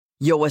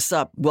Yo, what's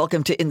up?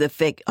 Welcome to In the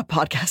Thick, a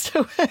podcast.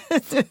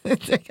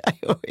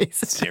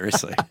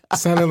 Seriously.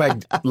 Sounded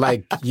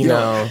like you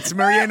know. It's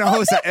Maria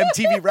Hinojosa,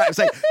 MTV Rap. It's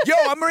like, yo,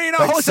 I'm Maria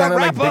Hinojosa, sounded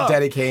rap like up. Big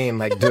Daddy Kane,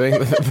 like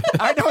doing.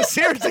 I know,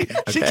 seriously.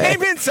 She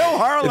came in so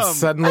Harlem. It's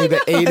suddenly the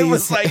 80s, It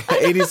was like, the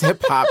 80s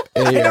hip hop.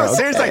 I know,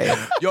 seriously.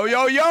 Yo,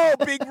 yo, yo,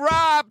 big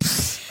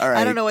raps. All right,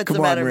 I don't know what's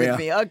the matter with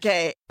me.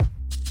 Okay.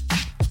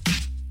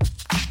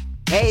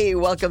 Hey,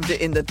 welcome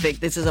to In the Thick.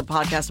 This is a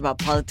podcast about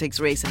politics,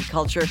 race, and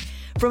culture.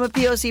 From a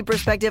POC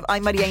perspective,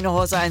 I'm Maria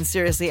Hinojosa, and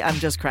seriously, I'm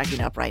just cracking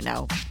up right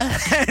now.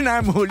 And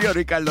I'm Julio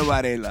Ricardo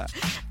Varela.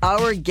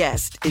 Our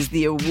guest is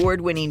the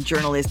award-winning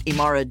journalist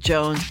Imara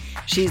Jones.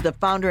 She's the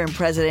founder and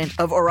president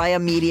of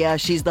Oriya Media.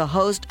 She's the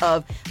host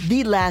of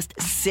The Last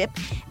Sip,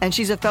 and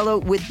she's a fellow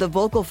with the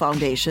Vocal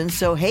Foundation.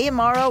 So, hey,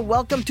 Imara,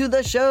 welcome to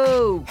the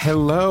show.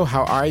 Hello,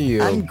 how are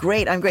you? I'm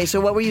great.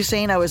 So what were you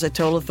saying? I was a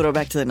total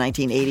throwback to the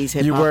 1980s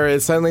hip-hop. You were.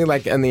 It's suddenly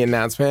like in the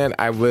announcement,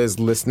 I was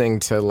listening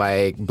to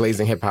like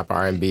blazing hip hop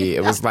R&B.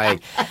 It was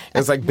like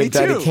Big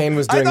Daddy Kane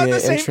was doing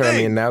the intro and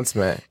the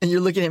announcement. And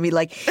you're looking at me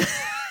like...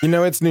 You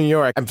know, it's New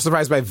York. I'm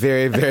surprised by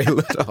very, very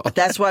little.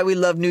 That's why we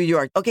love New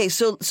York. Okay,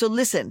 so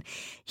listen.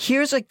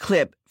 Here's a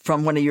clip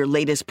from one of your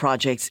latest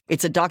projects.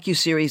 It's a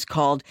docuseries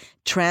called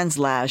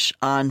Translash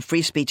on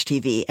Free Speech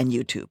TV and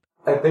YouTube.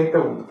 I think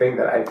the thing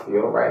that I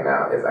feel right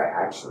now is I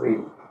actually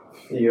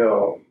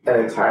feel an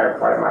entire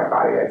part of my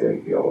body I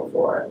didn't feel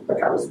before.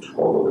 Like I was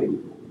totally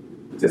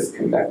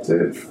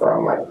disconnected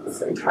from like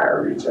this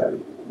entire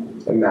region.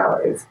 And now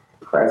it's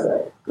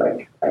present.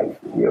 Like I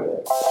feel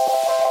it.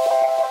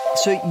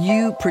 So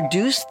you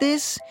produced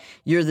this,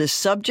 you're the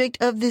subject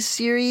of this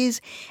series,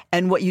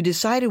 and what you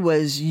decided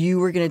was you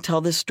were going to tell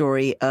the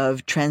story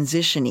of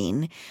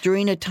transitioning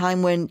during a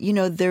time when, you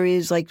know, there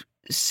is like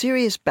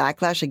serious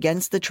backlash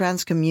against the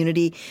trans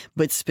community,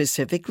 but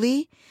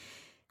specifically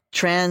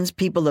trans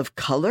people of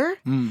color.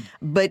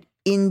 But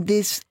in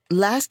this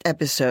last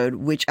episode,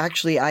 which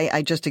actually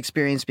I just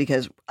experienced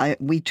because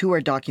we too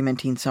are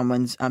documenting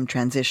someone's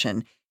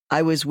transition,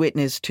 I was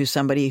witness to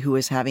somebody who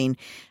was having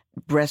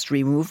breast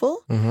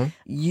removal. Mm-hmm.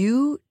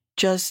 You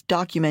just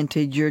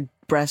documented your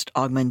breast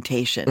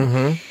augmentation.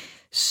 Mm-hmm.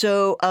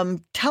 So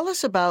tell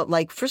us about,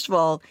 like, first of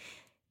all,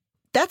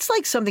 that's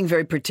like something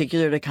very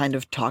particular to kind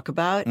of talk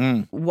about.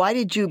 Why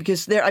did you,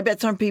 because I bet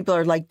some people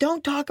are like,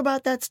 don't talk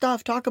about that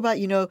stuff. Talk about,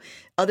 you know,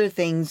 other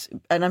things.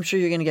 And I'm sure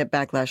you're going to get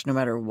backlash no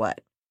matter what.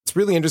 It's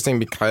really interesting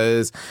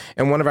because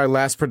in one of our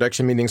last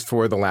production meetings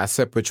for The Last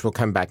Sip, which will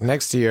come back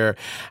next year,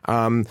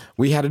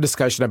 we had a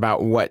discussion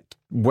about what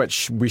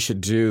we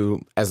should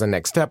do as a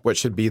next step, what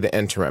should be the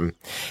interim.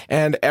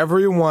 And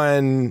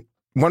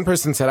one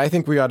person said, I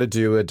think we ought to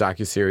do a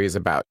docuseries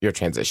about your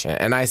transition.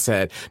 And I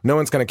said, no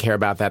one's going to care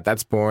about that.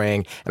 That's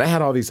boring. And I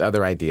had all these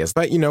other ideas.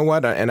 But you know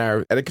what? In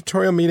our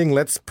editorial meeting,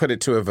 let's put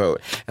it to a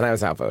vote. And I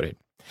was outvoted.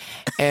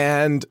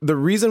 And the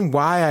reason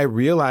why I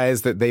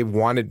realized that they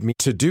wanted me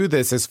to do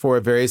this is for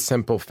a very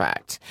simple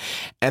fact.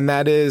 And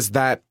that is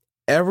that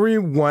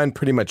everyone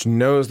pretty much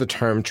knows the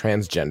term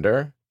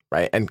transgender,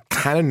 right? And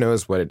kind of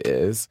knows what it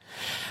is.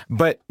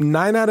 But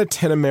 9 out of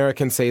 10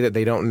 Americans say that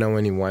they don't know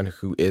anyone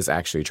who is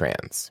actually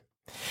trans.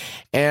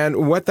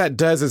 And what that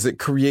does is it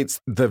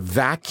creates the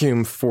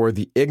vacuum for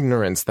the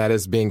ignorance that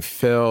is being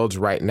filled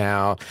right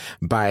now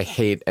by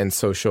hate and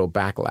social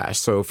backlash.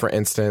 So, for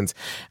instance,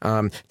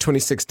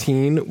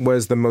 2016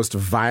 was the most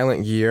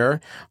violent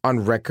year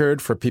on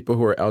record for people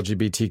who are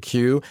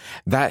LGBTQ.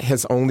 That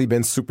has only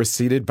been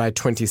superseded by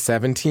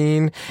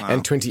 2017,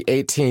 and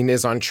 2018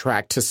 is on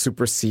track to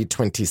supersede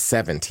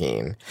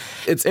 2017.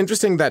 It's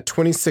interesting that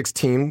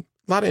 2016...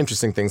 A lot of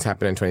interesting things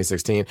happened in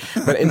 2016,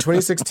 but in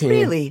 2016...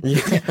 Really?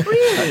 Yeah.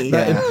 Really?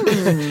 Yeah.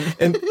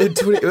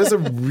 It was a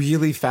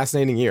really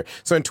fascinating year.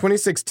 So in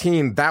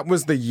 2016, that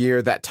was the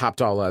year that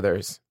topped all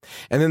others.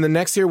 And then the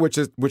next year, which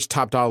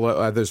topped all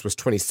others, was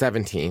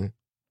 2017,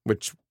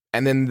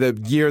 and then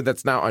the year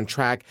that's now on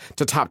track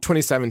to top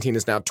 2017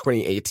 is now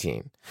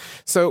 2018.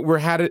 So we're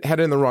headed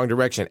in the wrong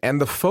direction. And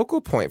the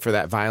focal point for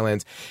that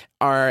violence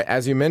are,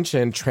 as you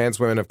mentioned, trans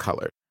women of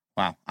color.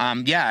 Wow.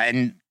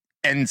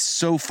 And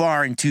so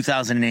far in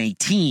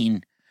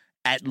 2018,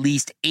 at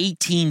least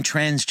 18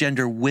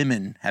 transgender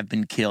women have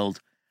been killed.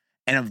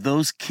 And of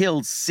those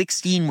killed,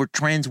 16 were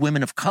trans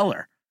women of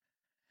color.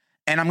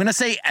 And I'm going to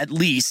say at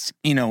least,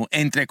 you know,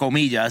 entre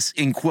comillas,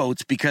 in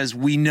quotes, because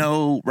we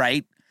know,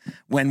 right,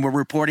 when we're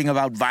reporting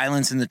about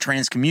violence in the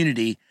trans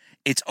community,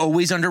 it's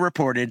always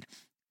underreported.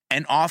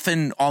 And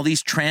often all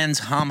these trans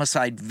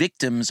homicide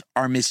victims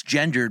are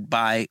misgendered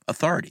by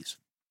authorities.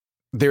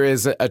 There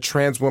is a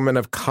trans woman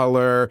of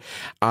color,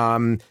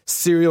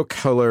 serial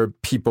killer,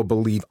 people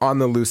believe, on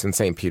the loose in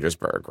St.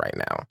 Petersburg right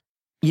now.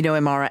 You know,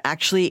 Imara,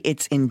 actually,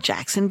 it's in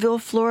Jacksonville,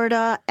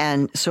 Florida.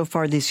 And so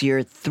far this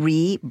year,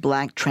 3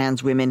 Black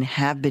trans women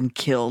have been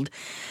killed.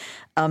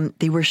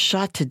 They were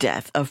shot to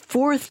death. A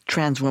 4th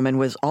trans woman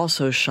was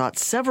also shot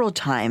several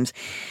times.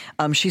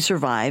 She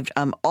survived.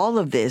 All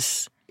of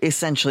this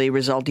essentially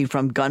resulting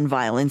from gun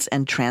violence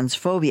and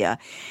transphobia,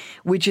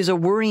 which is a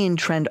worrying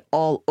trend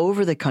all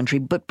over the country,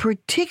 but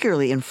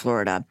particularly in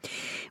Florida,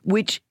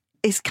 which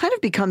it's kind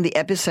of become the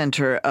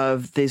epicenter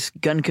of this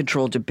gun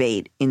control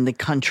debate in the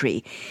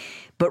country.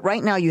 But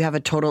right now you have a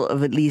total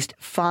of at least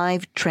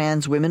 5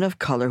 trans women of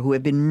color who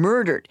have been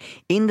murdered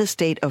in the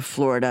state of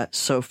Florida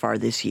so far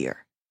this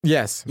year.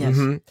 Yes. Yes.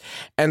 Mm-hmm.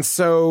 And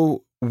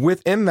so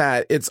within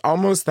that, it's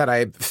almost that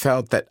I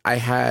felt that I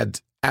had,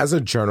 as a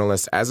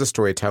journalist, as a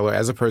storyteller,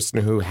 as a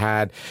person who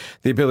had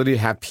the ability to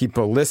have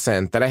people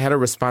listen, that I had a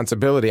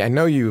responsibility. I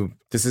know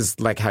this is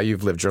like how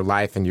you've lived your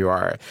life, and you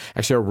are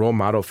actually a role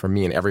model for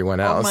me and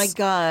everyone else. Oh, my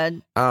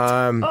God.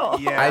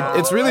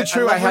 It's really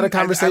true. I had a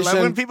conversation. I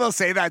love when people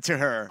say that to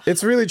her.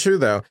 It's really true,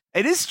 though.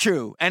 It is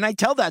true. And I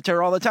tell that to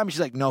her all the time. She's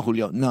like, no,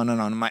 Julio, no.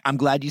 I'm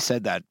glad you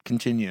said that.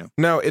 Continue.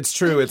 No, it's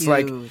true.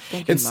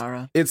 Thank you,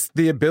 Mara. It's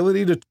the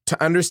ability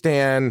to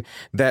understand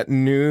that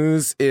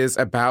news is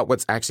about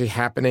what's actually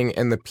happening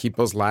in the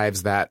people's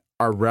lives that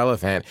are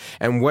relevant.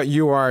 And what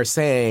you are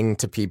saying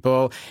to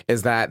people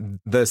is that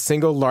the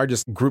single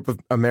largest group of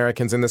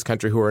Americans in this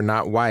country who are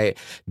not white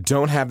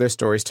don't have their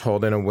stories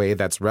told in a way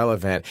that's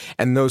relevant.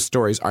 And those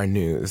stories are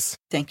news.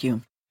 Thank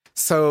you.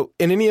 So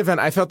in any event,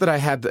 I felt that I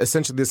had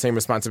essentially the same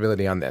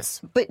responsibility on this.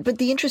 But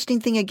the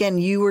interesting thing, again,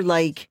 you were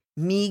like,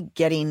 me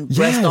getting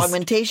breast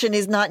augmentation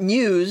is not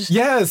news.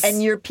 Yes.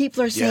 And your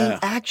people are saying,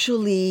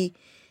 actually,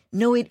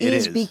 no, it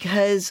is,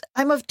 because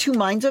I'm of two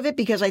minds of it,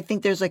 because I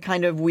think there's a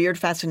kind of weird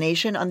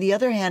fascination. On the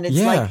other hand,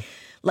 it's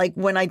like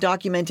when I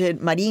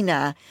documented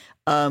Marina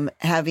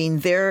having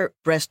their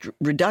breast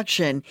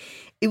reduction,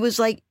 it was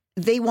like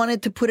they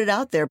wanted to put it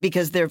out there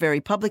because they're very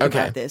public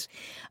about this.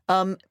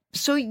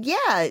 So,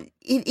 yeah,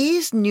 it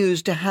is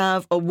news to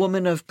have a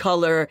woman of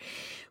color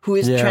who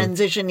is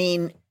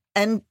transitioning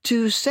and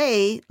to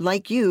say,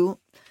 like you,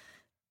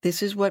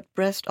 this is what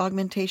breast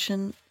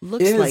augmentation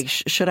looks like.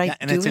 Should I do it?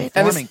 And it's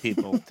informing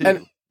people, too.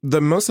 And the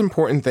most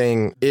important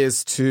thing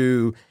is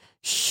to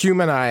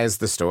humanize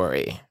the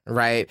story,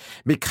 right?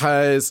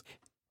 Because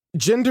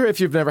gender, if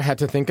you've never had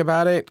to think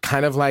about it,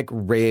 kind of like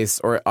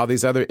race or all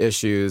these other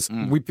issues,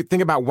 we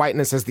think about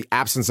whiteness as the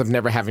absence of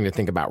never having to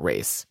think about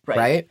race,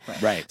 right?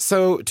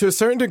 So to a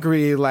certain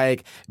degree,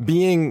 like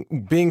being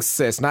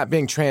cis, not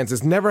being trans,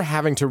 is never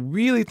having to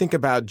really think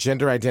about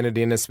gender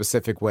identity in a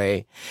specific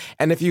way.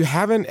 And if you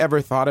haven't ever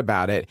thought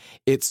about it,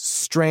 it's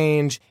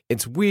strange,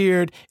 it's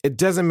weird, it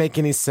doesn't make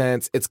any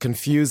sense, it's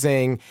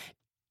confusing.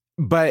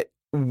 But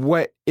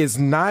what is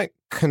not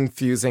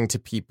confusing to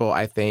people,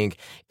 I think,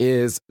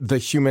 is the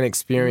human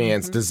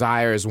experience,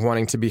 desires,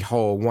 wanting to be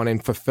whole, wanting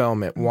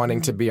fulfillment, wanting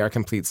to be our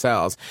complete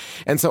selves.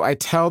 And so I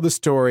tell the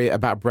story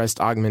about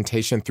breast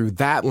augmentation through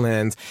that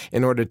lens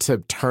in order to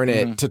turn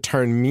it, to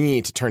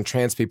turn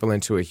trans people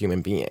into a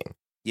human being.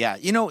 Yeah.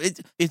 You know,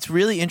 it's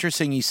really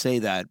interesting you say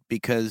that,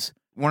 because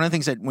one of the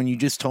things that when you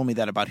just told me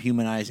that about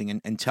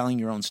humanizing and telling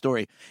your own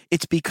story,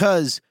 it's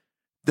because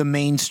the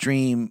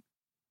mainstream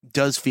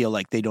does feel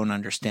like they don't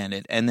understand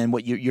it. And then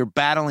what you're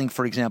battling,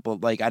 for example,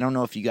 like, I don't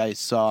know if you guys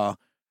saw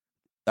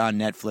on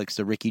Netflix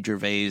the Ricky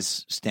Gervais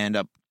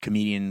stand-up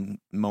comedian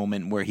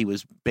moment where he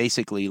was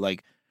basically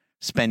like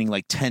spending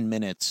like 10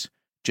 minutes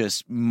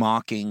just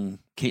mocking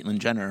Caitlyn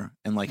Jenner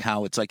and like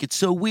how it's like, it's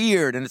so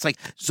weird. And it's like,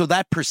 so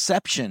that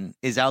perception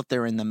is out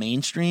there in the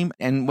mainstream.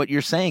 And what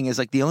you're saying is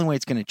like, the only way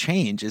it's going to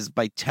change is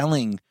by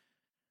telling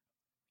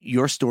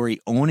your story,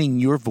 owning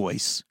your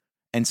voice,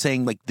 and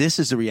saying like, this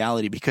is the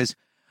reality, because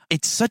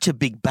it's such a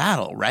big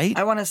battle, right?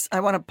 I want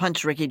to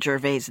punch Ricky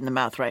Gervais in the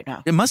mouth right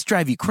now. It must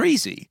drive you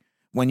crazy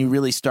when you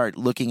really start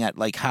looking at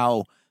like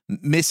how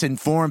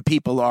misinformed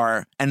people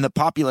are, and the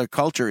popular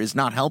culture is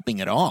not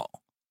helping at all.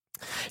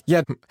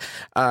 Yeah,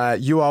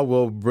 you all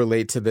will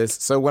relate to this.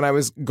 So when I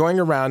was going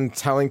around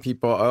telling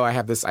people, oh, I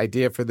have this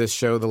idea for this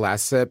show, The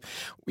Last Sip,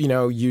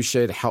 you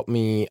should help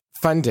me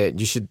fund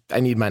it. I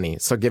need money,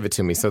 so give it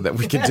to me so that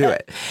we can do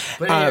it.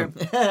 That's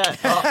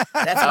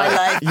my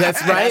life.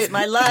 That's right. That's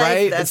my life.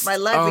 Right? That's my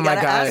life. Oh we my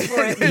gotta God. ask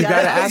for it. You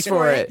gotta ask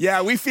for it.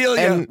 Yeah, we feel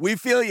you. We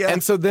feel you.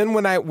 And so then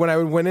when I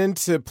went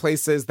into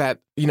places that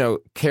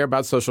care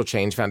about social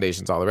change,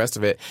 foundations, all the rest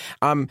of it,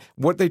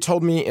 what they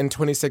told me in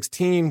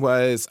 2016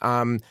 was,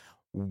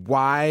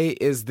 why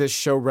is this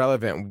show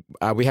relevant?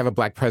 We have a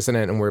black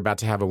president and we're about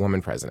to have a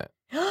woman president.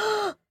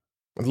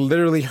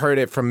 Literally heard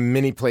it from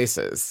many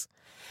places.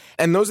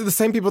 And those are the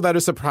same people that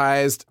are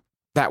surprised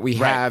that we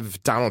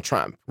have Donald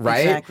Trump,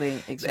 right?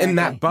 Exactly. In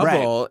that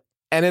bubble. Right.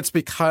 And it's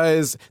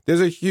because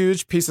there's a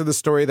huge piece of the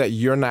story that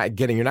you're not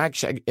getting. You're not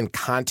actually in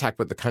contact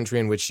with the country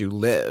in which you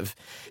live.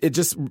 It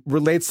just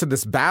relates to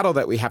this battle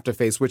that we have to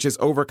face, which is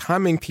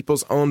overcoming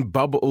people's own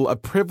bubble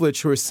of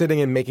privilege who are sitting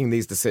and making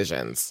these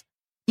decisions.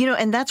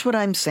 And that's what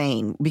I'm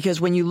saying, because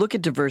when you look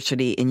at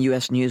diversity in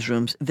U.S.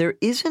 newsrooms, there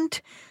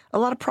isn't a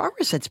lot of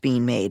progress that's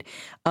being made.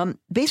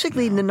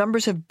 Basically, the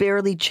numbers have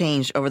barely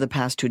changed over the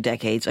past 2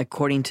 decades,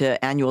 according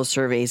to annual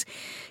surveys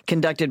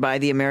conducted by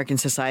the American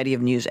Society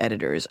of News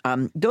Editors.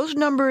 Those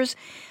numbers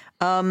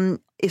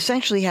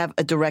essentially have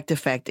a direct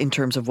effect in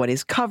terms of what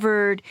is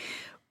covered,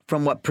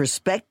 from what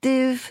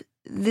perspective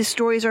the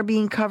stories are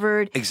being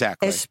covered.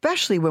 Exactly.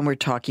 Especially when we're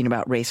talking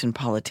about race and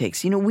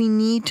politics. We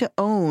need to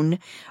own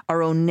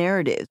our own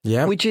narrative,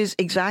 which is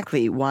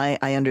exactly why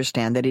I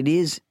understand that it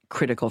is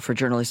critical for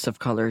journalists of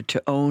color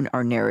to own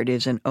our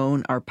narratives and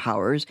own our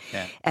powers.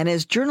 Yeah. And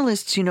as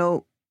journalists,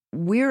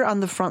 we're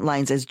on the front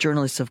lines as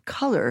journalists of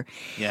color.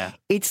 Yeah.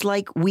 It's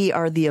like we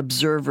are the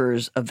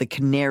observers of the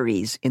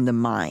canaries in the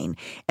mine.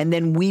 And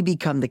then we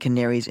become the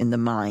canaries in the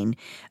mine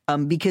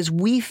because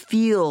we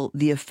feel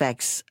the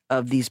effects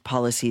of these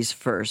policies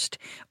first,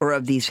 or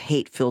of these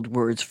hate-filled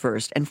words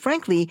first. And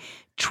frankly,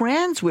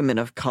 trans women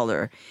of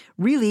color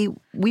really,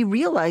 we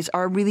realize,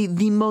 are really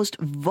the most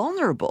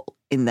vulnerable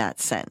in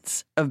that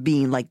sense of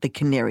being like the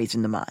canaries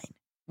in the mine.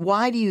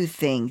 Why do you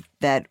think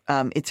that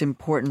it's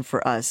important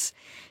for us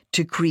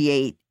to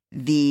create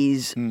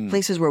these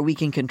places where we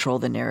can control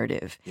the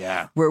narrative,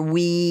 where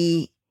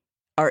we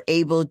are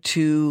able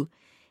to,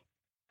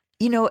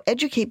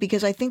 educate?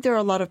 Because I think there are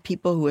a lot of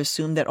people who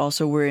assume that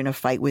also we're in a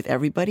fight with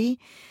everybody.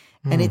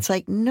 And it's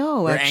like,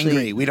 no, we're actually.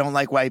 angry. We don't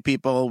like white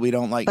people. We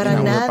don't like, But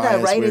we're nada,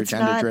 biased. right? We're It's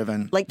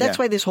gender-driven. not, like, that's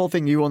why this whole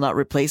thing, you will not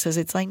replace us.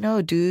 It's like,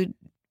 no, dude.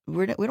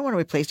 We don't want to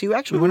replace you.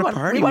 Actually, we want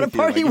to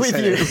party with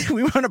you.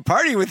 We want to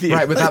party with you.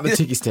 Right, without the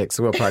tiki sticks,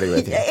 we'll party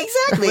with you.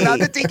 Exactly. Without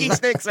the tiki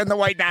sticks and the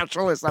white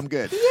nationalists, I'm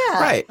good.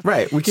 Yeah.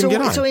 Right. We can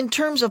get on. So in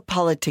terms of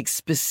politics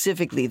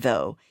specifically,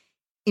 though,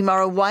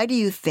 Imara, why do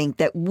you think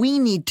that we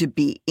need to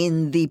be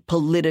in the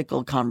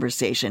political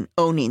conversation,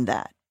 owning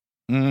that?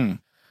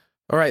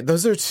 All right,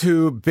 those are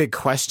two big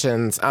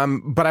questions.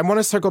 But I want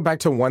to circle back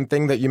to one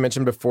thing that you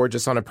mentioned before,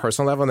 just on a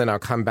personal level, and then I'll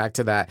come back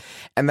to that.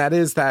 And that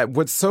is that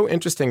what's so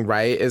interesting,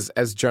 right, is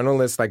as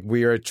journalists, like,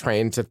 we are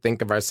trained to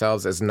think of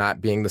ourselves as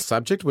not being the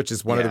subject, which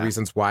is one of the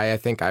reasons why I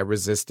think I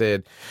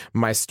resisted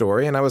my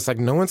story. And I was like,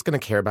 no one's going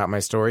to care about my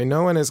story.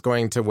 No one is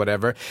going to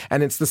whatever.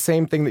 And it's the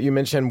same thing that you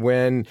mentioned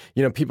when,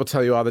 people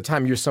tell you all the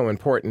time, you're so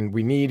important.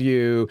 We need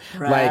you.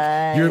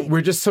 Right. Like,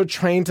 we're just so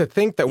trained to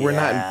think that we're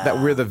not, that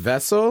we're the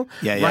vessel.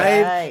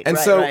 Right.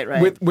 And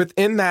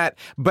within that,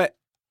 but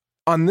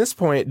on this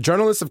point,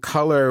 journalists of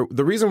color,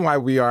 the reason why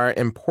we are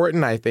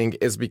important, I think,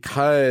 is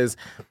because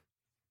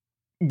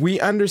we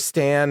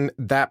understand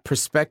that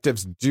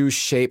perspectives do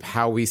shape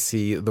how we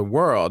see the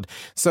world.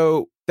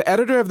 So the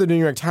editor of the New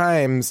York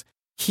Times,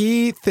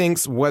 he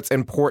thinks what's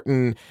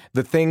important,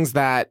 the things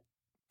that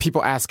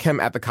people ask him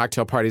at the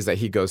cocktail parties that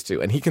he goes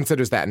to, and he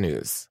considers that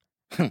news.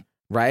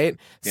 Right?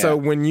 Yeah. So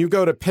when you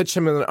go to pitch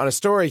him on a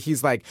story,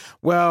 he's like,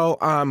 well,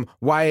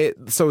 why?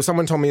 So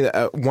someone told me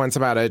once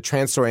about a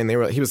trans story, and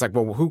he was like,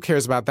 well, who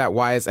cares about that?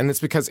 Why is? And it's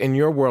because in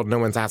your world, no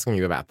one's asking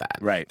you about that.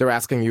 Right. They're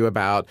asking you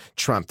about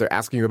Trump. They're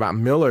asking you about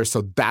Miller.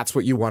 So that's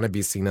what you want to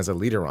be seen as a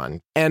leader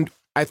on. And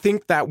I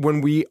think that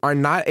when we are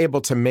not able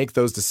to make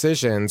those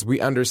decisions,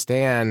 we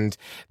understand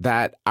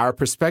that our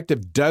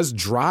perspective does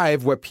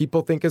drive what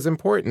people think is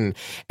important.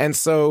 And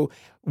so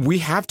we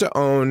have to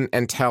own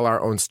and tell our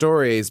own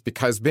stories,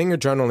 because being a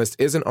journalist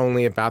isn't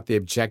only about the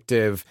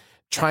objective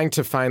trying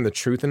to find the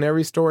truth in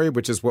every story,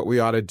 which is what we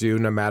ought to do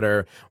no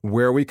matter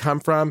where we come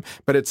from,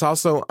 but it's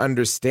also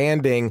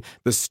understanding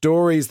the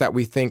stories that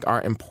we think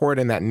are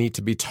important that need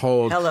to be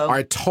told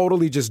are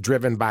totally just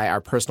driven by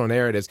our personal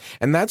narratives.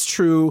 And that's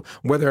true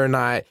whether or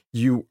not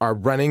you are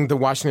running the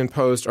Washington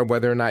Post or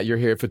whether or not you're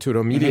here at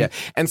Futuro Media.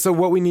 And so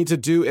what we need to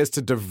do is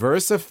to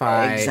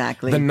diversify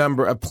the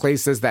number of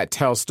places that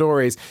tell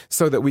stories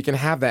so that we can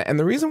have that. And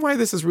the reason why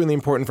this is really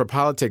important for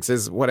politics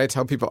is what I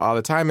tell people all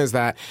the time is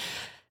that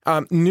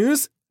our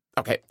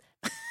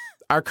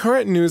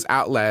current news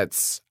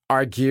outlets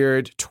are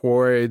geared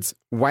towards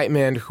white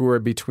men who are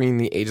between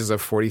the ages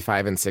of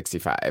 45 and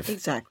 65.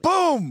 Exactly.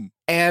 Boom!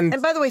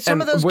 And by the way,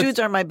 some of those dudes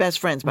are my best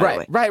friends, by the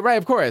way. Right,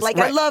 of course. Like,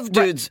 I love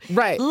dudes.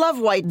 Love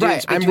white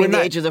dudes between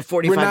the ages of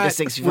 45 to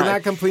 65. We're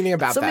not complaining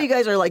about that. Some of you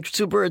guys are, like,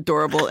 super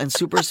adorable and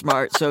super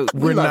smart, so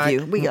we love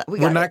you.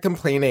 We're not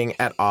complaining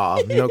at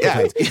all. No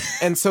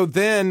complaints. And so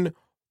then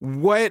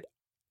what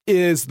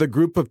is the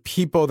group of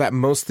people that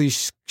mostly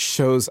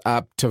shows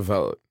up to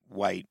vote?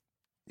 White.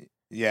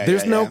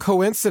 There's no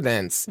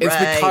coincidence. It's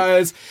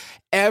because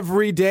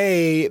every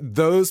day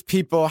those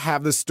people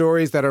have the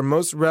stories that are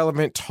most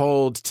relevant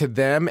told to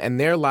them and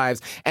their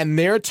lives, and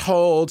they're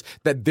told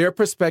that their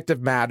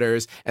perspective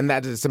matters and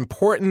that it's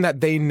important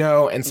that they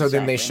know, and so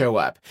then they show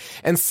up.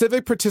 And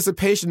civic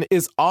participation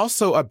is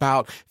also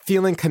about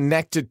feeling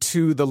connected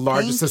to the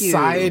larger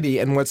society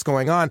and what's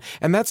going on,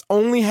 and that's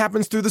only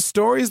happens through the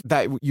stories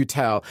that you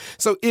tell.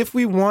 So if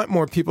we want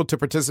more people to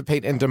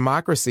participate in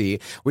democracy,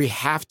 we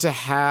have to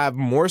have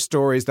more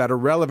stories that are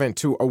relevant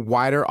to a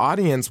wider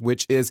audience,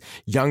 which is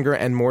younger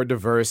and more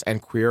diverse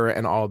and queer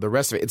and all the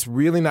rest of it. It's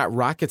really not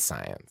rocket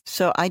science.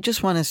 So I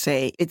just want to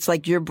say, it's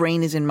like your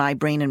brain is in my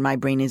brain and my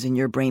brain is in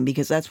your brain,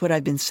 because that's what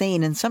I've been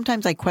saying. And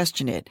sometimes I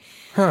question it.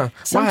 Why?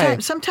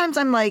 Sometimes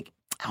I'm like,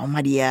 oh,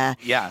 Maria,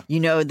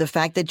 the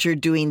fact that you're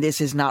doing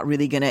this is not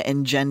really going to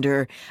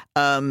engender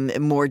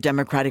more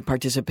democratic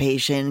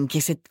participation.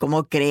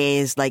 ¿Cómo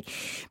crees?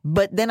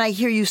 But then I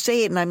hear you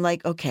say it and I'm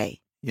like, okay.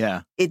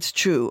 Yeah. It's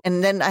true.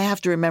 And then I have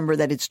to remember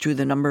that it's true.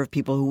 The number of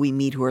people who we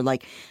meet who are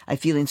like, I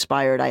feel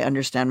inspired. I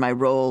understand my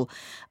role.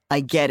 I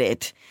get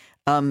it.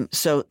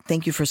 So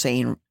thank you for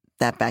saying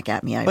that back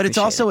at me. But it's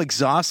also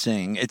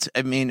exhausting.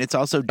 It's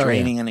also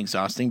draining and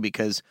exhausting,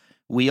 because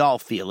We all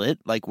feel it.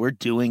 Like, we're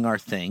doing our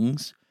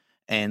things,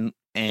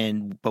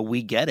 but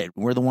we get it.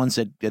 We're the ones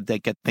that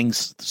get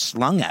things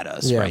slung at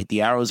us, right?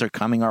 The arrows are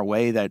coming our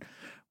way that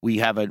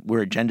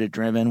we're agenda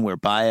driven, we're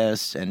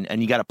biased,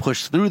 and you got to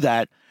push through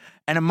that.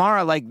 And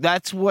Amara, like,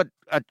 that's what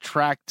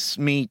attracts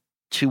me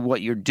to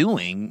what you're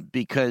doing,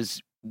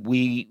 because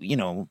we,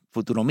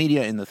 Futuro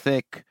Media, In the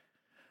Thick,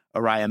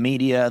 Araya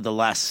Media, The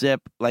Last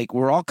Sip, like,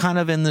 we're all kind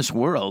of in this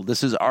world.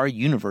 This is our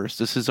universe.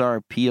 This is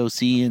our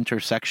POC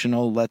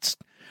intersectional.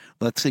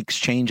 Let's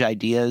exchange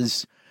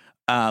ideas.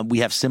 We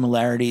have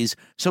similarities.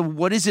 So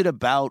what is it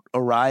about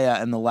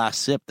Araya and The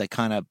Last Sip that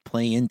kind of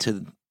play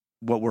into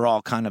what we're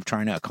all kind of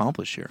trying to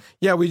accomplish here?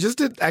 Yeah, we just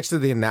did actually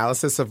the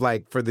analysis of,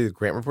 like, for the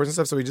grant reports and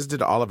stuff. So we just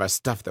did all of our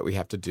stuff that we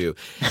have to do.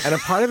 And a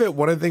part of it,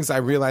 one of the things I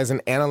realized in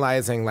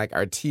analyzing, like,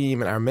 our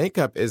team and our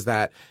makeup is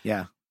that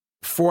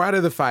 4 out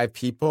of the 5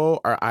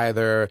 people are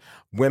either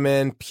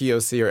women,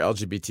 POC, or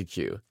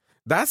LGBTQ.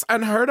 That's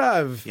unheard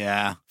of.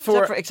 Yeah.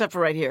 Except for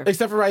right here.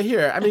 Except for right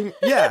here. I mean,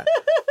 yeah.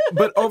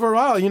 But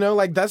overall,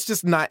 like, that's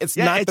just not, it's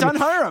not. It's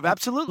unheard of.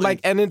 Absolutely. Like,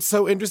 and it's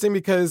so interesting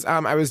because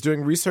I was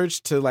doing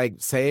research to, like,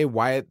 say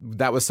why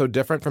that was so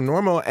different from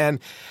normal. And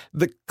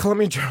the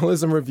Columbia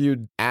Journalism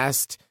Review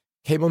asked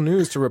cable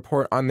news to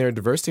report on their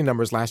diversity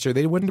numbers last year.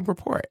 They wouldn't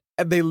report.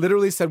 And they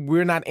literally said,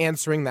 we're not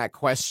answering that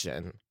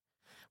question,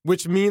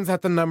 which means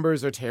that the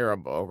numbers are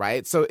terrible,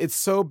 right? So it's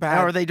so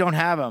bad. Or they don't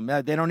have them.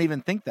 They don't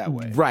even think that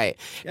way. Right.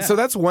 Yeah. So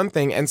that's one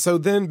thing. And so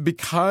then,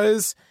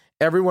 because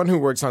everyone who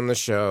works on the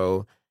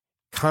show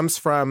comes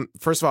from,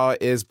 first of all,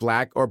 is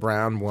Black or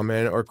brown,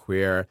 woman or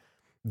queer,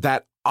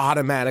 that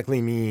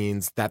automatically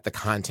means that the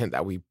content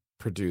that we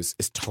produce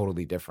is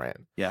totally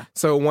different. Yeah.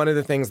 So one of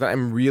the things that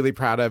I'm really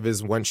proud of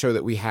is one show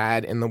that we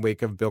had in the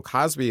wake of Bill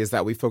Cosby is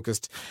that we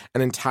focused an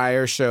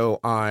entire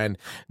show on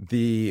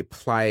the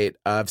plight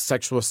of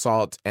sexual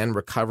assault and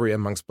recovery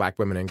amongst Black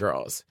women and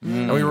girls.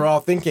 And we were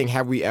all thinking,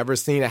 have we ever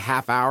seen a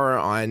half hour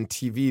on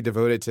TV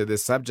devoted to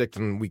this subject?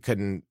 And we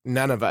couldn't,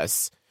 none of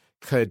us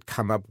could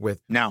come up with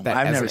that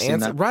I've as never an seen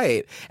answer. That.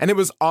 Right. And it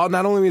was all,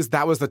 not only was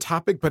that was the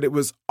topic, but it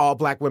was all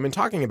Black women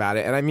talking about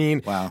it. And I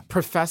mean,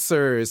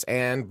 professors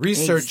and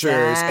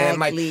researchers and,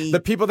 like, the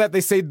people that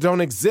they say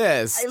don't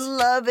exist. I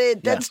love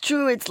it. That's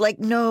true. It's like,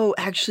 no,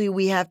 actually,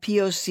 we have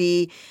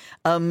POC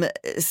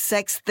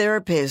sex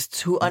therapists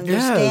who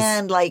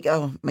understand, like,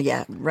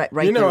 right.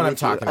 You know what I'm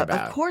talking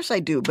about. Of course I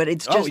do, but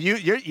it's just...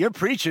 you're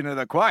preaching to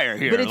the choir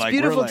here. But it's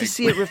beautiful to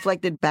see it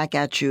reflected back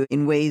at you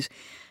in ways...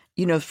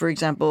 for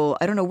example,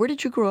 I don't know, where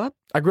did you grow up?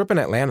 I grew up in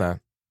Atlanta.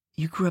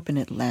 You grew up in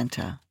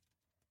Atlanta.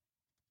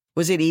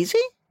 Was it easy?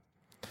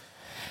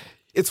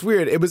 It's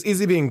weird. It was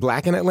easy being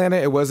Black in Atlanta.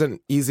 It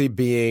wasn't easy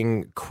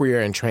being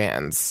queer and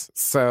trans.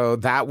 So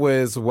that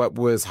was what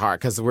was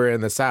hard because we're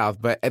in the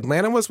South. But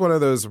Atlanta was one of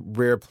those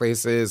rare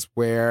places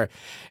where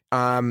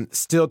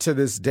still to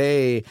this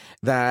day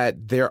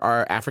that there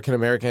are African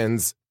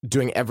Americans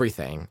doing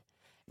everything.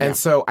 And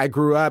so I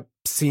grew up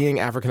seeing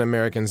African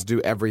Americans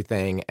do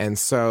everything. And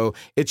so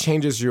it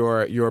changes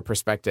your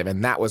perspective.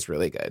 And that was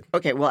really good.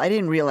 Okay. Well, I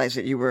didn't realize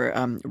that you were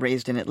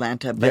raised in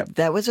Atlanta, but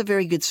that was a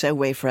very good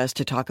segue for us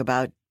to talk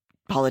about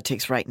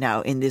politics right now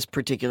in this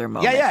particular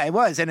moment. Yeah, it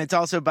was. And it's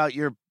also about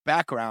your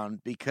background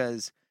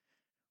because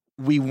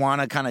we want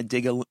to kind of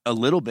dig a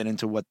little bit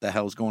into what the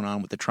hell's going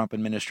on with the Trump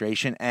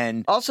administration.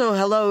 And also,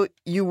 hello,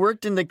 you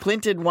worked in the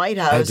Clinton White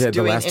House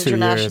doing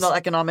international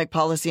economic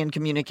policy and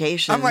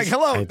communications. I'm like,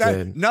 hello,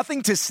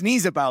 nothing to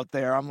sneeze about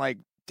there. I'm like,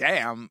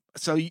 damn.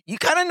 So you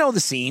kind of know the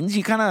scenes.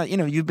 You kind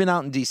of, you've been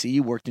out in D.C.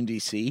 You worked in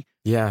D.C.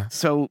 Yeah.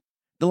 So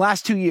the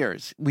last 2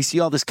 years, we see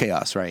all this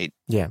chaos, right?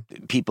 Yeah.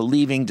 People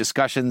leaving,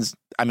 discussions.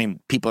 I mean,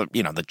 people,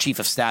 the chief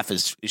of staff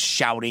is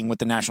shouting with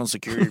the national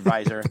security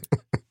advisor.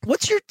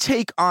 What's your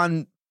take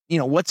on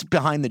what's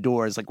behind the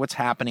doors? Like, what's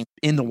happening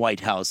in the White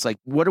House? Like,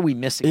 what are we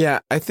missing? Yeah,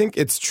 I think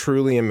it's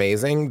truly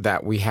amazing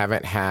that we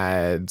haven't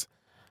had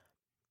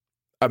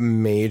a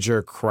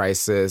major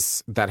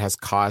crisis that has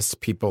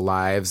cost people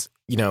lives,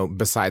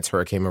 besides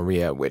Hurricane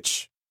Maria,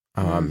 which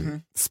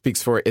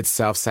speaks for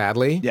itself,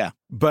 sadly. Yeah.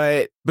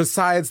 But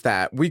besides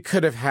that, we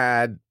could have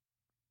had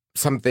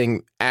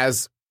something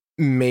as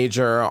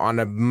major on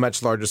a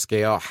much larger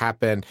scale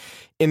happen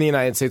in the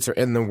United States or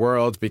in the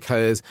world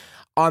because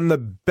on the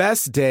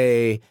best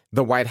day,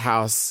 the White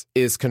House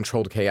is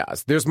controlled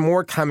chaos. There's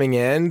more coming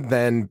in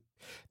than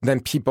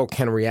people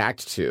can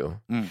react to.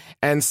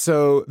 And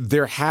so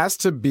there has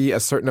to be a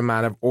certain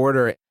amount of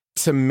order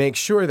to make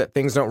sure that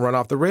things don't run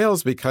off the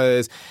rails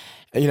because,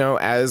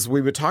 as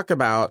we would talk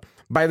about,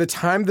 by the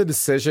time the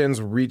decisions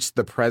reach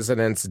the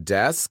president's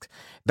desk,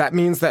 that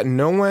means that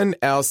no one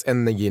else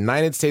in the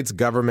United States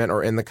government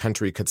or in the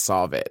country could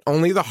solve it.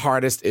 Only the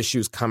hardest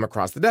issues come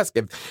across the desk.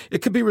 If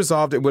it could be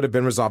resolved, it would have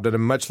been resolved at a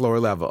much lower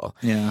level.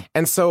 Yeah.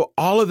 And so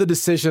all of the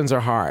decisions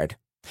are hard.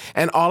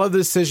 And all of the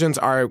decisions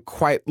are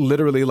quite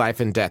literally life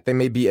and death. They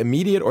may be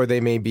immediate or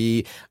they may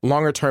be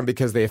longer term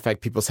because they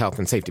affect people's health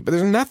and safety. But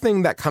there's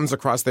nothing that comes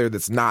across there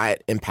that's not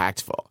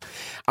impactful.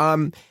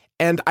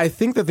 And I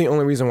think that the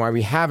only reason why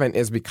we haven't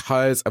is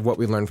because of what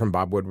we learned from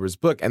Bob Woodward's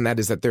book, and that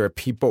is that there are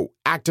people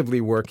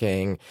actively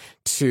working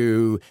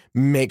to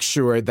make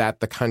sure that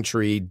the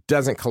country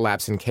doesn't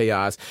collapse in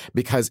chaos,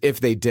 because if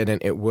they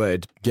didn't, it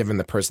would, given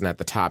the person at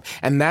the top.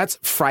 And that's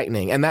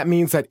frightening. And that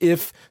means that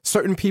if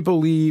certain people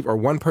leave, or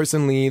one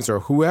person leaves,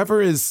 or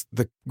whoever is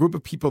the group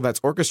of people that's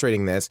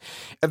orchestrating this,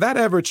 if that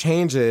ever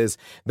changes,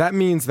 that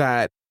means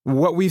that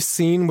what we've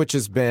seen, which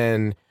has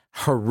been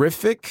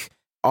horrific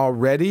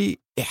already,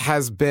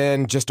 has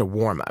been just a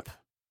warm-up.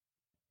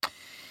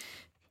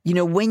 You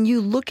know, when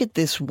you look at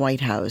this White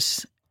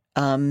House,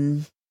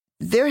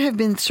 there have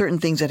been certain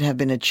things that have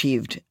been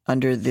achieved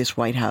under this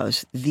White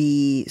House.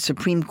 The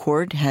Supreme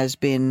Court has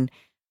been,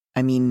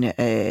 Julian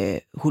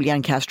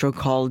Castro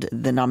called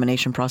the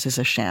nomination process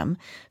a sham.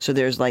 So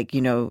there's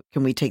can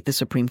we take the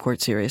Supreme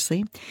Court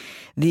seriously?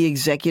 The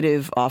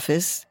executive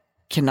office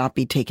cannot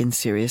be taken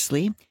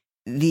seriously.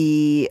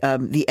 The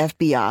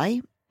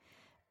FBI,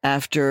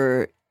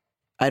 after,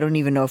 I don't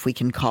even know if we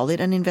can call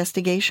it an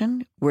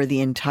investigation, where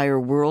the entire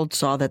world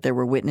saw that there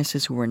were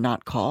witnesses who were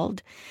not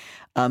called.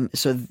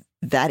 So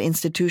that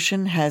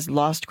institution has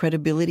lost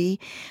credibility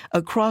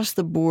across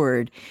the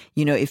board.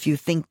 You know, if you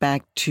think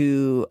back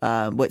to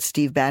what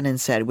Steve Bannon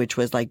said, which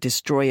was like,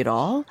 destroy it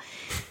all,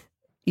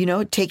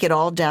 take it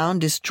all down,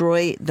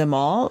 destroy them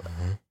all.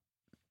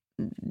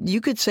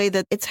 You could say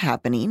that it's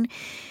happening.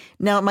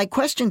 Now, my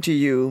question to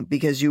you,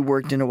 because you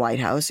worked in a White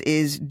House,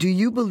 is do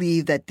you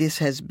believe that this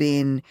has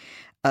been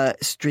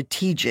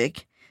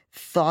strategic,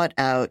 thought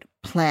out,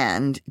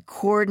 planned,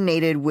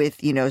 coordinated with,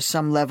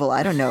 some level,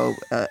 I don't know,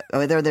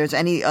 whether there's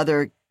any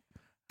other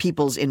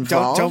peoples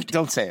involved?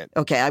 Don't say it.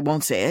 Okay, I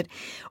won't say it.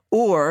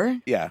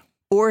 Or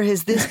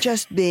has this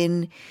just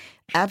been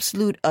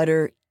absolute,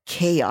 utter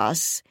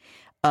chaos?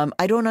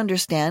 I don't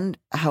understand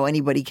how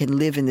anybody can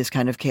live in this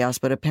kind of chaos,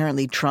 but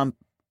apparently Trump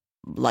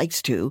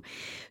likes to.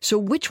 So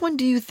which one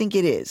do you think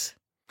it is?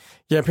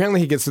 Yeah, apparently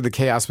he gets to the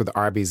chaos with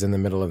Arby's in the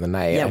middle of the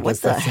night. Yeah, what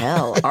the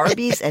hell?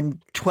 Arby's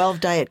and 12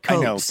 Diet Cokes.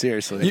 I know,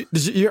 seriously.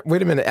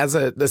 Wait a minute. As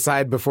an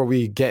aside, before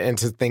we get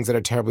into things that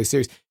are terribly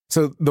serious,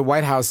 so the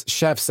White House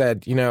chef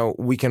said,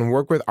 we can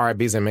work with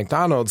Arby's and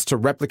McDonald's to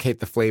replicate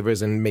the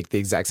flavors and make the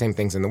exact same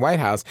things in the White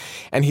House.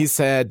 And he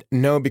said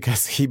no,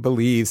 because he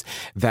believes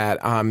that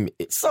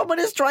someone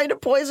is trying to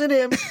poison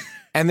him.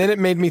 And then it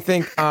made me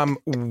think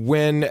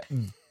when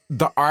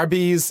the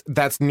Arby's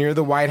that's near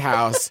the White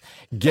House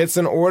gets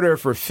an order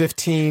for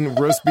 15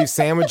 roast beef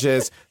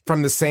sandwiches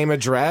from the same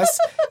address,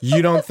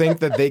 you don't think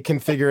that they can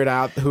figure it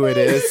out who it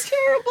is? It's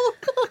terrible.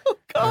 Oh,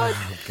 God.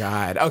 Oh,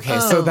 God. Okay,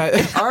 so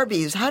that...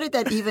 Arby's, how did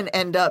that even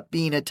end up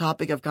being a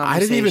topic of conversation? I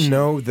didn't even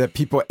know that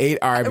people ate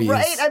Arby's.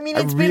 Right?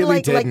 It's been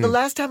like the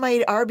last time I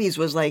ate Arby's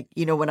was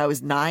when I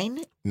was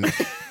 9.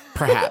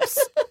 Perhaps.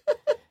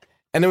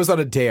 And it was on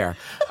a dare.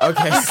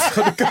 Okay,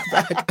 so to go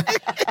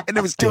back. And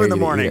it was 2 in the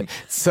morning.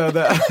 So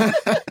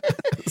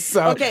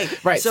okay,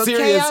 right. So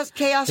serious,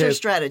 chaos or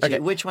strategy? Okay.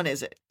 Which one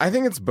is it? I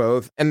think it's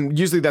both. And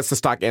usually that's the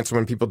stock answer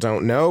when people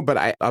don't know,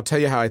 but I'll tell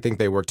you how I think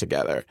they work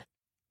together.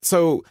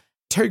 So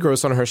Terry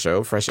Gross on her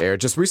show, Fresh Air,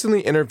 just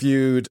recently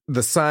interviewed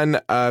the son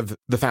of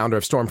the founder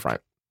of Stormfront.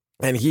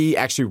 And he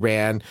actually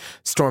ran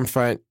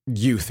Stormfront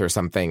Youth or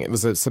something. It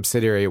was a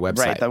subsidiary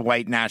website. Right, the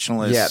white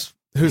nationalist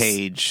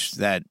page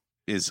that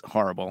is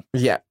horrible.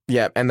 Yeah.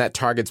 And that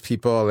targets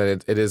people,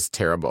 and it is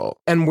terrible.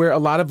 And where a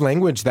lot of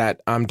language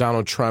that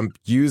Donald Trump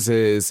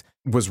uses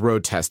was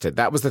road tested.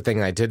 That was the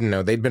thing I didn't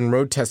know. They'd been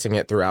road testing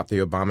it throughout the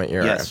Obama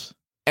era. Yes.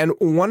 And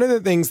one of the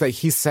things that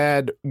he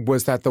said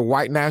was that the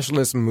white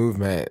nationalist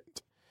movement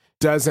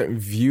doesn't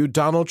view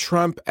Donald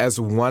Trump as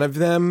one of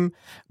them,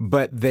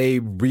 but they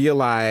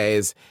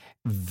realize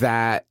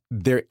that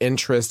their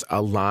interests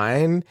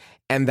align,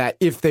 and that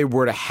if they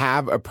were to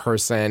have a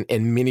person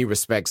in many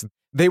respects,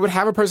 they would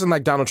have a person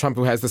like Donald Trump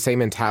who has the same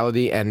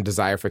mentality and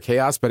desire for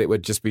chaos, but it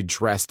would just be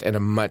dressed in a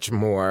much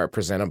more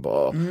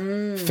presentable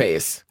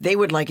face. They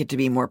would like it to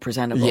be more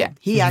presentable. Yeah.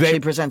 He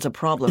actually presents a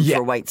problem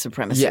for white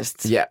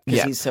supremacists.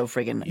 Because he's so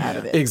friggin' out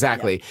of it.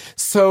 Exactly. Yeah.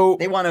 So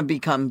they want to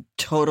become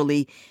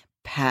totally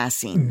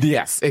passing.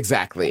 Yes,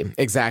 exactly.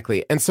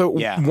 And so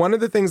one of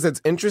the things that's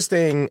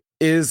interesting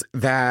is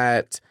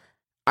that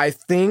I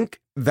think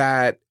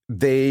that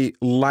they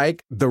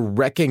like the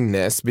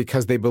wreckingness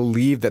because they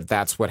believe that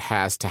that's what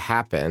has to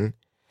happen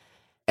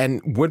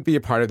and would be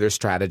a part of their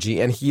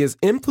strategy. And he is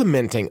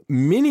implementing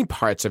many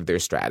parts of their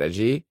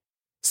strategy.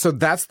 So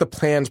that's the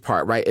planned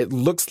part, right? It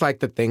looks like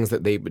the things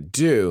that they would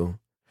do,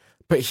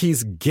 but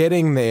he's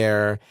getting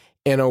there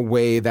in a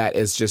way that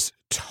is just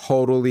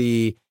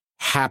totally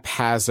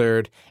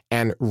haphazard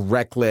and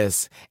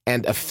reckless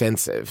and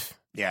offensive.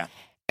 Yeah.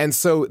 And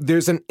so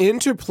there's an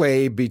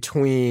interplay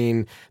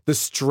between the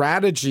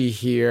strategy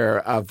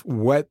here of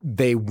what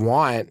they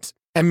want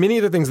and many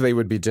of the things that they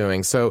would be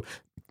doing. So,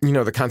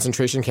 the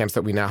concentration camps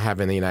that we now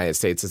have in the United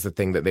States is the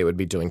thing that they would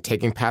be doing,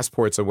 taking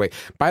passports away.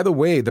 By the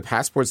way, the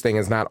passports thing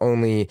is not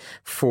only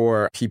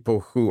for people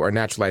who are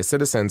naturalized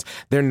citizens,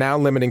 they're now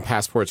limiting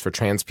passports for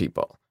trans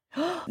people.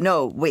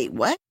 No, wait,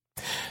 what?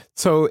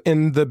 So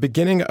in the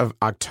beginning of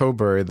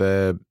October,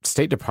 the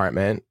State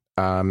Department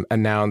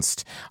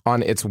announced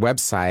on its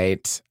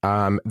website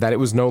that it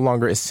was no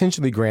longer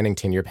essentially granting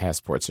 10-year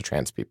passports to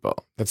trans people.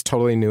 That's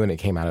totally new, and it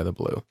came out of the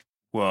blue.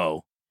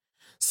 Whoa.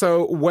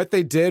 So what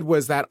they did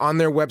was that on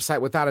their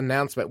website without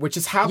announcement, which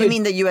is how You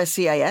mean the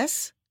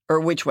USCIS? Or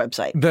which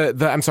website?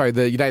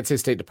 the United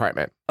States State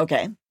Department.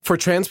 Okay. For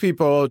trans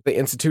people, they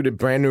instituted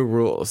brand new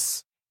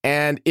rules.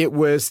 And it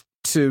was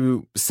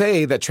to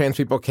say that trans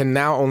people can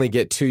now only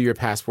get 2-year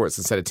passports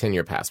instead of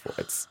 10-year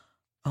passports.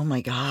 Oh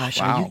my gosh,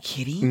 Wow. are you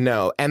kidding?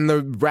 No. And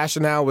the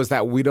rationale was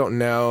that we don't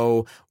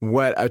know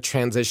what a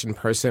transition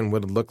person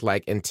would look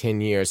like in 10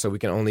 years, so we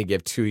can only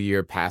give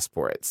 2-year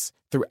passports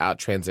throughout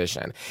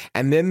transition.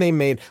 And then they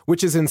made,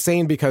 which is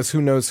insane because who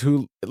knows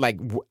who,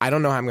 I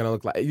don't know how I'm going to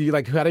look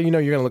like. How do you know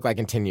you're going to look like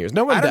in 10 years?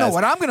 No one does. I don't know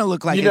what I'm going to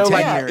look like You know, in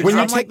 10 like years. when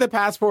you I'm take the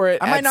passport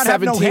I might at not have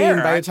 17, no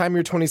hair. by the time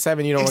you're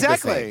 27, you don't look the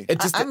same. It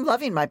just, I'm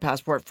loving my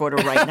passport photo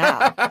right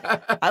now.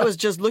 I was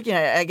just looking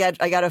at it.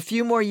 I got a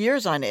few more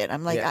years on it.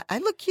 I'm like, Yeah. I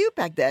look cute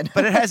back then.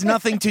 But it has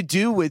nothing to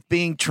do with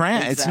being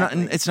trans.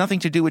 Exactly. It's nothing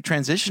to do with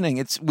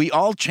transitioning. We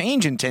all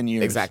change in 10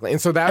 years. Exactly.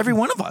 And so that Every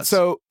one of us.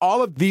 So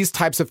all of these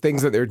types of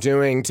things that they're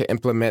doing to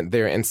implement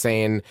their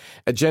insane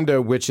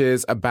agenda, which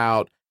is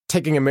about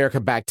taking America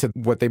back to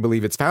what they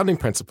believe its founding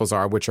principles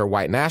are, which are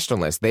white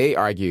nationalists. They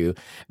argue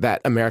that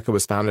America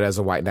was founded as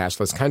a white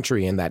nationalist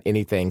country and that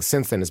anything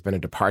since then has been a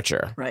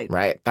departure.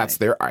 Right. That's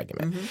their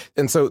argument. Mm-hmm.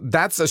 And so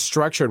that's a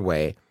structured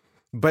way.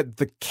 But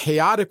the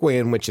chaotic way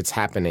in which it's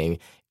happening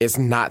is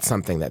not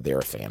something that they're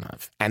a fan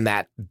of and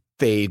that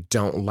they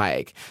don't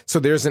like.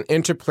 So there's an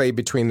interplay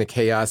between the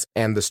chaos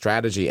and the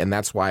strategy. And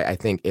that's why I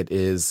think it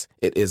is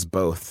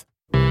both.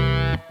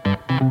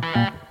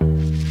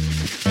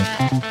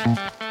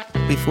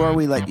 Before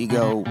we let you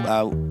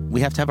go,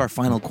 we have to have our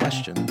final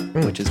question,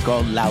 which is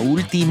called La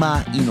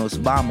Última y Nos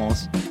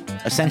Vamos.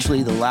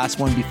 Essentially, the last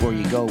one before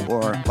you go,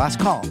 or last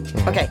call.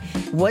 Okay,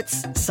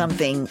 what's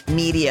something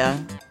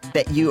media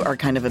that you are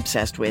kind of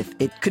obsessed with?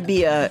 It could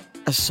be a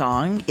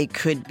song, it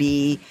could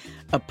be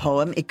a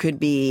poem, it could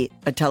be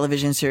a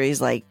television series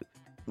like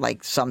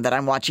some that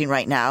I'm watching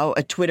right now,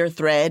 a Twitter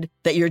thread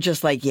that you're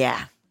just like,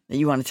 yeah, that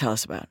you want to tell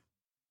us about.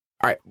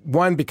 All right.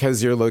 One,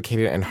 because you're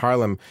located in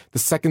Harlem, the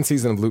second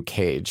season of Luke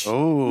Cage.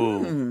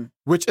 Oh.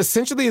 Which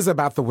essentially is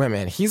about the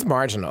women. He's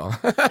marginal.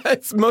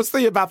 It's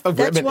mostly about the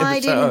women. That's why I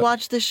didn't show.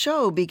 watch the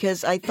show,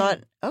 because I thought,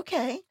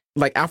 okay.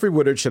 Like, Alfre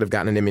Woodard should have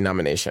gotten an Emmy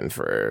nomination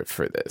for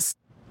this.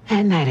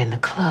 That night in the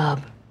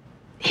club,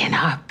 in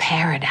our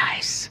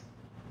paradise,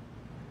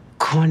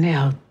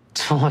 Cornell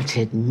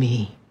taunted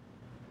me.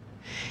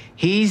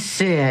 He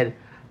said,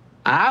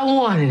 I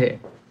wanted it.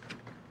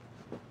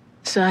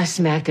 So I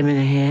smacked him in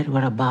the head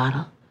with a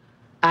bottle.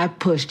 I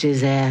pushed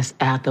his ass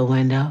out the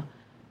window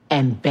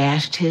and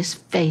bashed his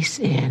face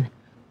in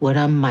with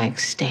a mic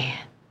stand.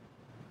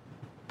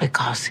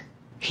 Because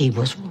he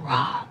was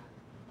wrong.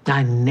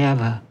 I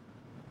never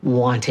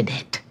wanted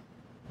it.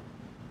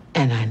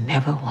 And I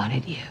never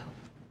wanted you.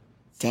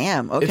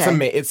 Damn,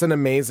 okay. It's an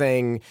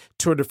amazing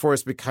tour de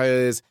force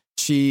because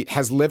she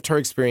has lived her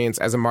experience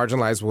as a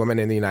marginalized woman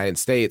in the United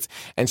States,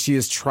 and she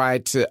has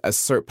tried to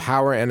assert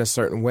power in a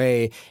certain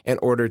way in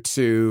order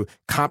to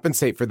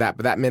compensate for that.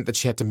 But that meant that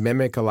she had to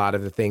mimic a lot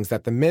of the things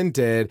that the men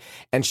did,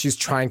 and she's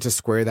trying to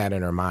square that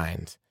in her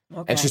mind.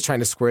 Okay. And she's trying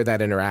to square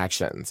that in her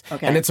actions.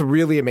 Okay. And it's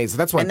really amazing.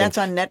 That's one And thing. that's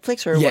on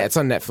Netflix or Yeah, what? it's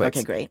on Netflix.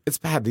 Okay, great. It's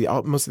bad.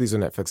 Most of these are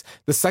Netflix.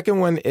 The second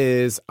one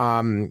is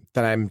that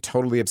I'm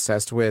totally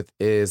obsessed with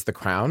is The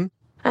Crown.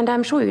 And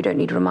I'm sure you don't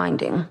need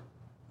reminding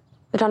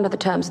that under the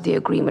terms of the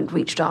agreement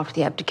reached after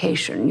the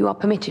abdication, you are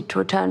permitted to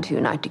return to the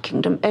United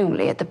Kingdom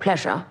only at the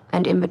pleasure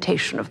and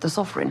invitation of the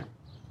sovereign.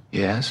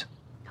 Yes?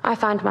 I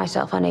find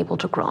myself unable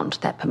to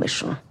grant that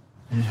permission.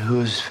 And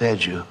who's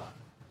fed you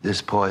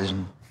this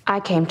poison? I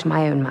came to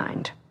my own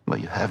mind. Well,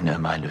 you have no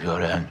mind of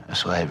your own.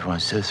 That's why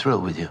everyone's so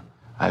thrilled with you.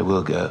 I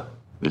will go.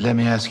 But let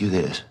me ask you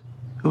this.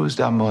 Who has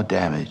done more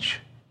damage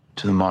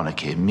to the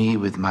monarchy? Me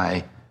with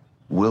my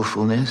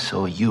willfulness,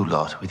 or you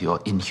lot with your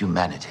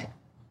inhumanity?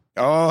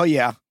 Oh,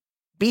 yeah.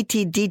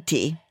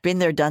 BTDT. Been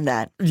there, done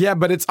that. Yeah,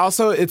 but it's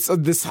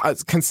this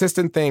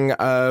consistent thing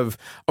of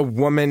a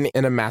woman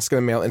in a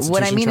masculine male institution.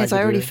 What I mean trying is to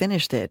I already do-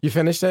 finished it. You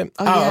finished it?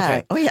 Oh, yeah.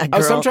 Okay. Oh, yeah, So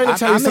I'm girl. trying to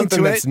tell you I'm something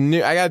into that's it.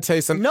 new. I got to tell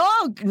you something. No.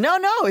 If you're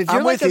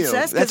I'm like with you.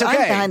 obsessed, That's because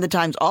I'm okay. behind the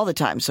times all the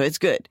time, so it's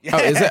good. Oh,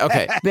 is it?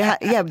 Okay.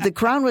 Yeah, The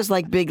Crown was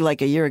like big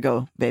like a year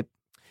ago, babe.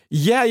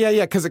 Yeah,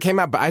 because it came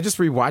out, but I just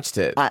rewatched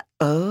it.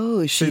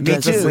 She Me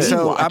does too. a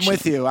So I'm rewatching.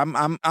 with you. I'm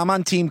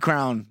on Team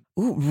Crown.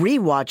 Ooh,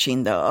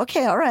 rewatching though.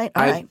 Okay, all right.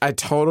 I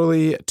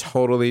totally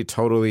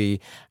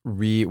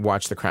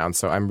rewatched The Crown,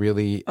 so I'm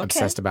really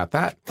obsessed about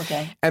that.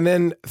 Okay. And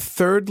then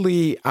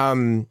thirdly,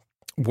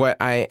 what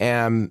I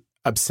am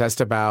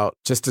obsessed about,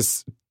 just to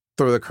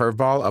throw the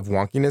curveball of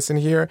wonkiness in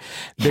here,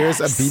 there's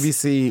Yes. a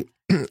BBC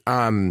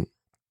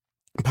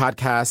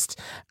podcast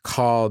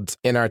called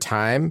In Our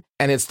Time,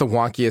 and it's the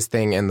wonkiest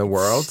thing in the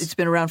world. It's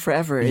been around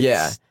forever.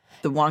 Yeah.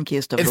 the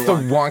wonkiest of it's the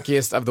the wonk.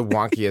 wonkiest of the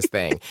wonkiest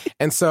thing.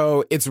 And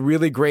so it's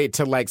really great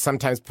to like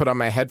sometimes put on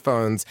my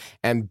headphones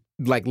and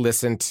like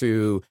listen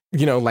to,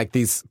 you know, like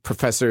these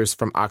professors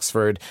from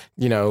Oxford,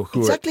 you know, who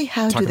Exactly are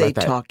how do talking they about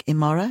that. talk,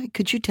 Imara?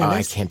 Could you tell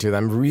I us? can't do that.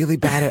 I'm really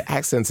bad at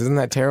accents. Isn't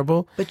that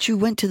terrible? But you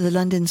went to the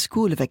London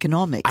School of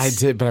Economics. I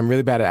did, but I'm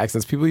really bad at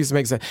accents. People used to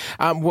make sense.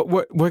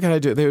 What can I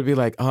do? They would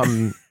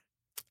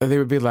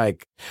be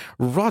like,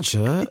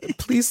 Roger,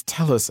 please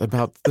tell us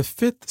about the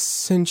 5th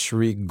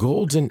century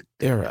golden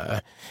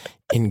era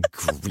in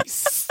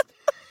Greece.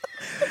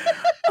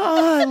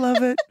 Oh, I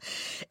love it.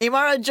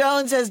 Imara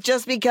Jones has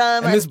just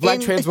become... And this black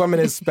trans woman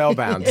is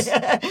spellbound.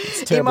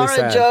 It's terribly Imara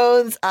sad.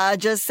 Jones,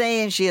 just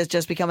saying, she has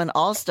just become an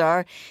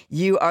all-star.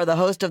 You are the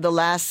host of The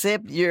Last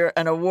Sip. You're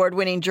an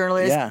award-winning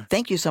journalist. Yeah.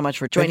 Thank you so much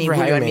for Thank you joining for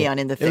Julio having and me me. on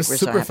In the It Thick. was We're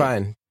so super happy.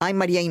 fun. I'm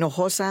Maria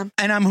Hinojosa.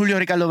 And I'm Julio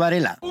Ricardo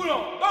Varela.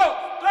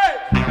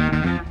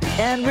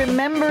 And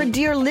remember,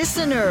 dear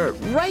listener,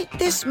 right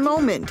this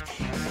moment,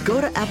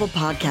 go to Apple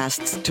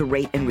Podcasts to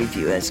rate and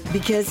review us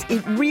because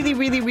it really,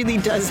 really, really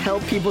does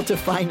help people to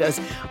find us.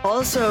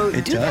 Also,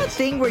 do that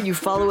thing where you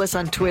follow us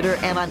on Twitter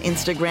and on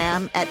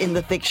Instagram at In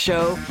the Thick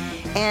Show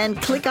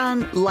and click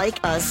on like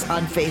us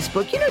on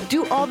Facebook. You know,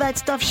 do all that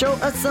stuff. Show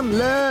us some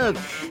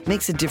love.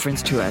 Makes a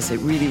difference to us. It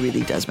really,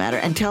 really does matter.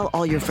 And tell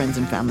all your friends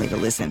and family to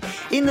listen.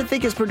 In the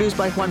Thick is produced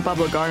by Juan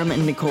Pablo Garnham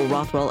and Nicole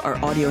Rothwell. Our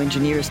audio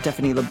engineer is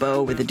Stephanie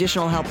LeBeau with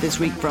additional help this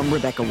week from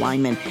Rebecca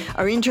Weinman.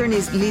 Our intern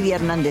is Lidia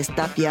Hernandez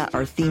Tapia.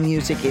 Our theme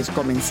music is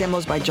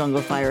Comencemos by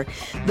Jungle Fire.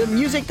 The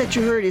music that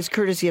you heard is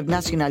courtesy of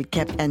Nacional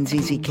Kept and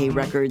ZZK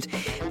Records.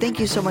 Thank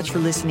you so much for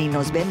listening.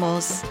 Nos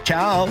vemos.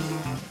 Ciao.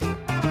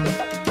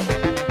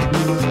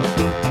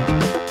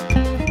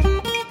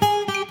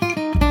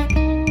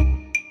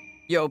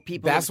 Yo,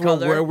 people That's of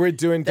color. where we're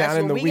doing That's down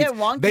in where the we weeds. get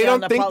wonky They on don't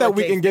the think that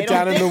we politics. can get They don't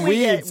down in the think we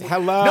get- weeds.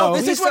 Hello. No,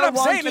 this is so what I'm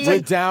saying. wonky. It's We're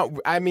like, down.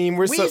 I mean,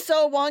 we're We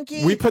so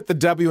wonky. we put the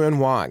W in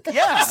wonk.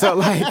 yeah. So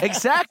like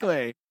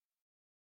Exactly.